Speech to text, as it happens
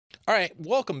All right,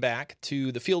 welcome back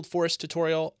to the Field Force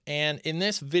tutorial. And in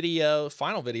this video,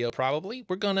 final video probably,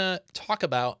 we're gonna talk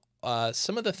about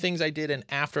some of the things I did in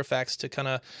After Effects to kind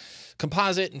of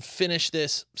composite and finish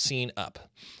this scene up.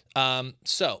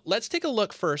 So let's take a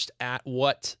look first at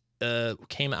what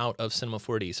came out of Cinema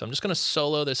 4D. So I'm just gonna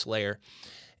solo this layer.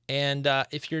 And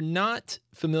if you're not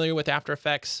familiar with After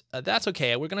Effects, that's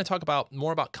okay. We're going to talk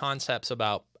more about concepts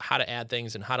about how to add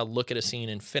things and how to look at a scene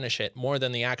and finish it more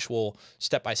than the actual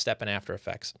step-by-step in After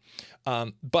Effects.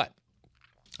 But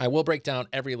I will break down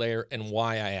every layer and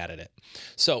why I added it.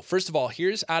 So first of all,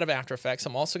 here's out of After Effects.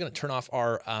 I'm also going to turn off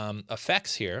our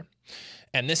effects here.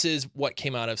 And this is what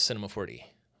came out of Cinema 4D.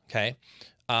 Okay.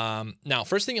 Now,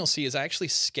 first thing you'll see is I actually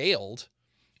scaled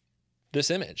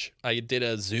this image. I did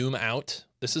a zoom out.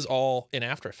 This is all in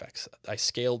After Effects. I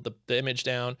scaled the image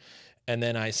down, and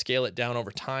then I scale it down over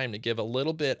time to give a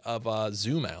little bit of a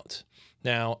zoom out.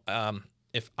 Now,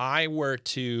 if I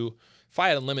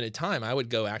had unlimited time, I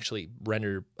would go actually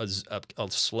render a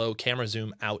slow camera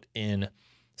zoom out in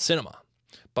Cinema.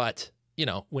 But, you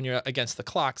know, when you're against the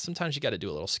clock, sometimes you got to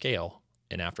do a little scale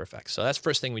in After Effects. So that's the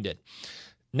first thing we did.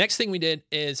 Next thing we did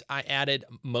is I added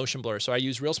motion blur. So I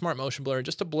used Real Smart Motion Blur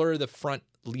just to blur the front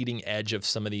leading edge of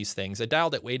some of these things. I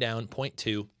dialed it way down,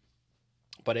 0.2,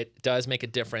 but it does make a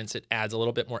difference. It adds a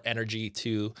little bit more energy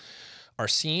to our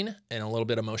scene and a little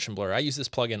bit of motion blur. I use this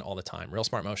plugin all the time, Real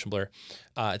Smart Motion Blur.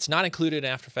 It's not included in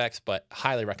After Effects, but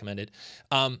highly recommended.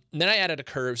 Then I added a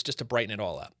curves just to brighten it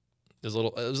all up. It was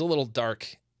a little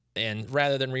dark. And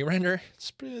rather than re-render,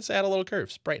 let's add a little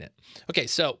curves, brighten it. Okay,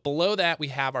 so below that, we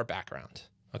have our background.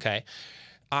 Okay,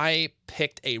 I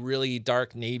picked a really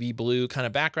dark navy blue kind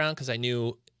of background because I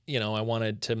knew, you know, I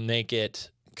wanted to make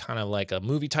it kind of like a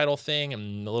movie title thing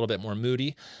and a little bit more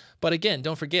moody. But again,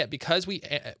 don't forget, because we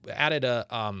added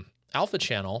a alpha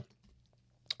channel,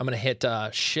 I'm going to hit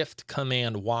Shift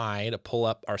Command Y to pull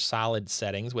up our solid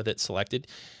settings with it selected.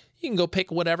 You can go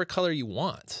pick whatever color you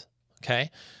want.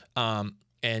 Okay,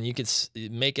 and you can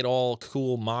make it all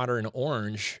cool, modern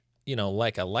orange, you know,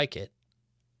 like I like it.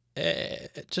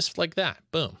 Just like that,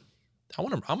 boom. I'm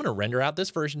gonna render out this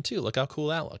version too. Look how cool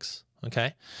that looks.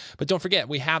 Okay, but don't forget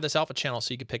we have this alpha channel,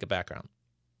 so you can pick a background.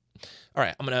 All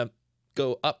right, I'm gonna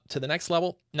go up to the next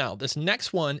level. Now this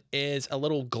next one is a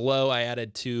little glow I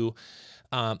added to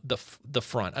the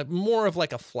front, more of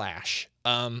like a flash.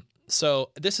 So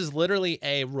this is literally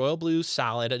a royal blue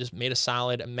solid. I just made a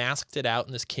solid, masked it out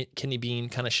in this kidney bean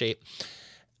kind of shape.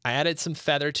 I added some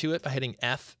feather to it by hitting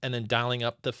F and then dialing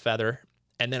up the feather.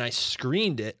 And then I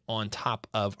screened it on top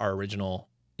of our original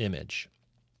image.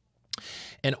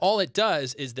 And all it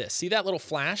does is this. See that little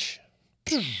flash?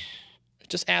 It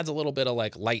just adds a little bit of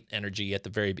like light energy at the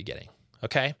very beginning.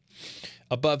 Okay.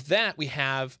 Above that, we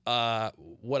have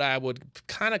what I would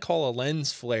kind of call a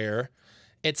lens flare.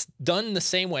 It's done the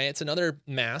same way. It's another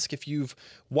mask. If you've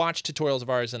watched tutorials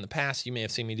of ours in the past, you may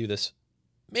have seen me do this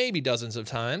maybe dozens of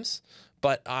times.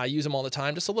 But I use them all the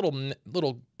time. Just a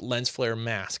little lens flare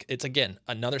mask. It's, again,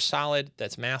 another solid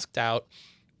that's masked out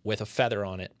with a feather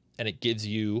on it. And it gives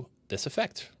you this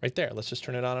effect right there. Let's just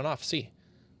turn it on and off. See?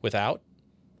 Without,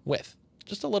 with.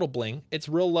 Just a little bling. It's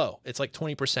real low. It's like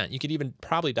 20%. You could even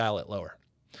probably dial it lower.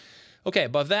 Okay,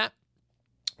 above that,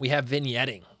 we have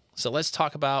vignetting. So let's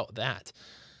talk about that.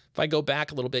 If I go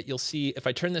back a little bit, you'll see if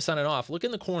I turn this on and off, look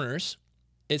in the corners.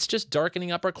 It's just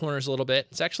darkening up our corners a little bit.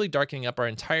 It's actually darkening up our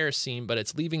entire scene, but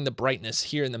it's leaving the brightness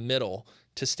here in the middle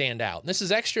to stand out. And this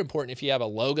is extra important if you have a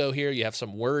logo here, you have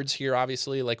some words here,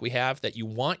 obviously, like we have, that you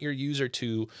want your user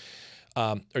to,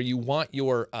 or you want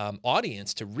your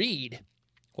audience to read.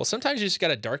 Well, sometimes you just got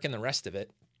to darken the rest of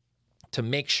it to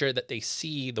make sure that they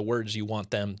see the words you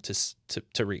want them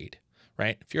to read,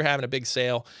 right? If you're having a big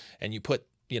sale and you put,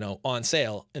 you know, on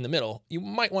sale in the middle, you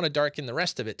might want to darken the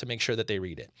rest of it to make sure that they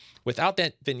read it. Without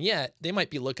that vignette, they might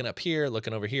be looking up here,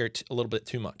 looking over here a little bit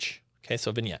too much. Okay,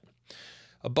 so vignette.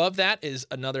 Above that is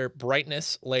another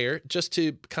brightness layer just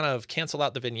to kind of cancel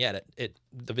out the vignette.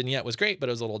 The vignette was great, but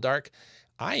it was a little dark.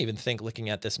 I even think looking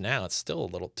at this now, it's still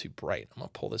a little too bright. I'm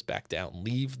gonna pull this back down,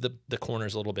 leave the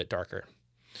corners a little bit darker.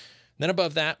 Then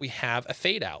above that, we have a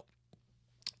fade out.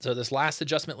 So this last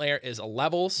adjustment layer is a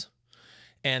levels.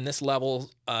 And this level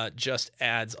just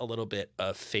adds a little bit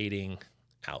of fading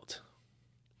out.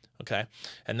 Okay.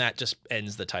 And that just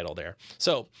ends the title there.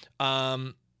 So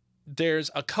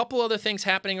there's a couple other things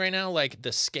happening right now, like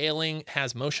the scaling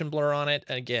has motion blur on it.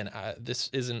 And again, this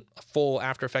isn't a full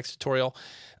After Effects tutorial.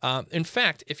 In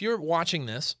fact, if you're watching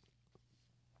this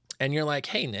and you're like,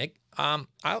 hey, Nick, I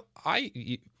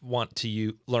want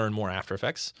to learn more After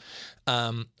Effects,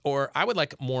 or I would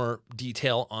like more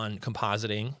detail on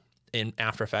compositing in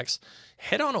After Effects,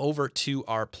 head on over to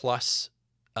our Plus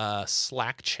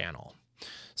Slack channel.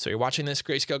 So you're watching this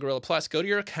Grayscale Gorilla Plus, go to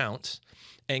your account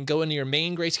and go into your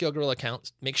main Grayscale Gorilla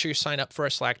account. Make sure you sign up for our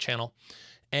Slack channel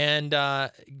and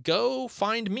go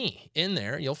find me in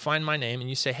there. You'll find my name and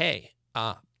you say, hey,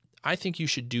 I think you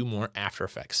should do more After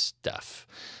Effects stuff.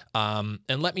 And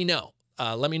let me know.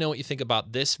 Let me know what you think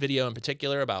about this video in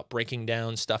particular, about breaking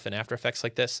down stuff in After Effects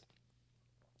like this.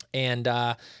 And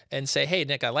say, hey,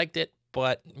 Nick, I liked it,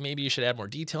 but maybe you should add more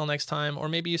detail next time. Or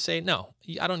maybe you say, no,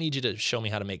 I don't need you to show me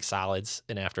how to make solids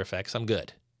in After Effects. I'm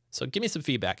good. So give me some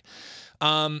feedback.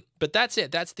 But that's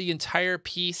it. That's the entire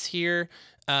piece here,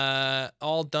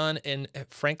 all done. And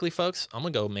frankly, folks, I'm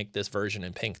going to go make this version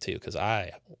in pink too, because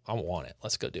I want it.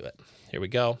 Let's go do it. Here we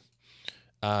go.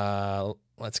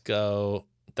 Let's go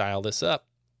dial this up.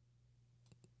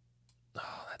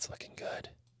 Oh, that's looking good.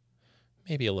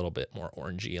 Maybe a little bit more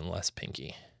orangey and less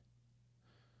pinky.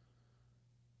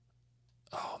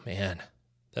 Oh, man,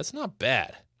 that's not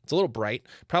bad. It's a little bright.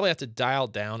 Probably have to dial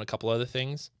down a couple other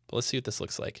things, but let's see what this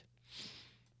looks like.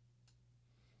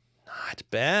 Not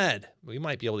bad. We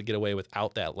might be able to get away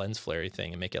without that lens flare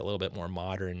thing and make it a little bit more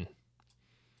modern.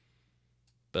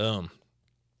 Boom.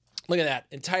 Look at that.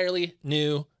 Entirely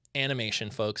new animation,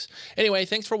 folks. Anyway,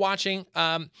 thanks for watching.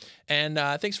 And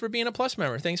thanks for being a Plus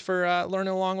member. Thanks for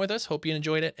learning along with us. Hope you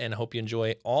enjoyed it and hope you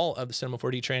enjoy all of the Cinema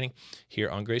 4D training here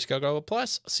on Grayscale Gorilla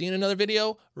Plus. See you in another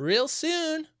video real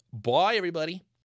soon. Bye, everybody.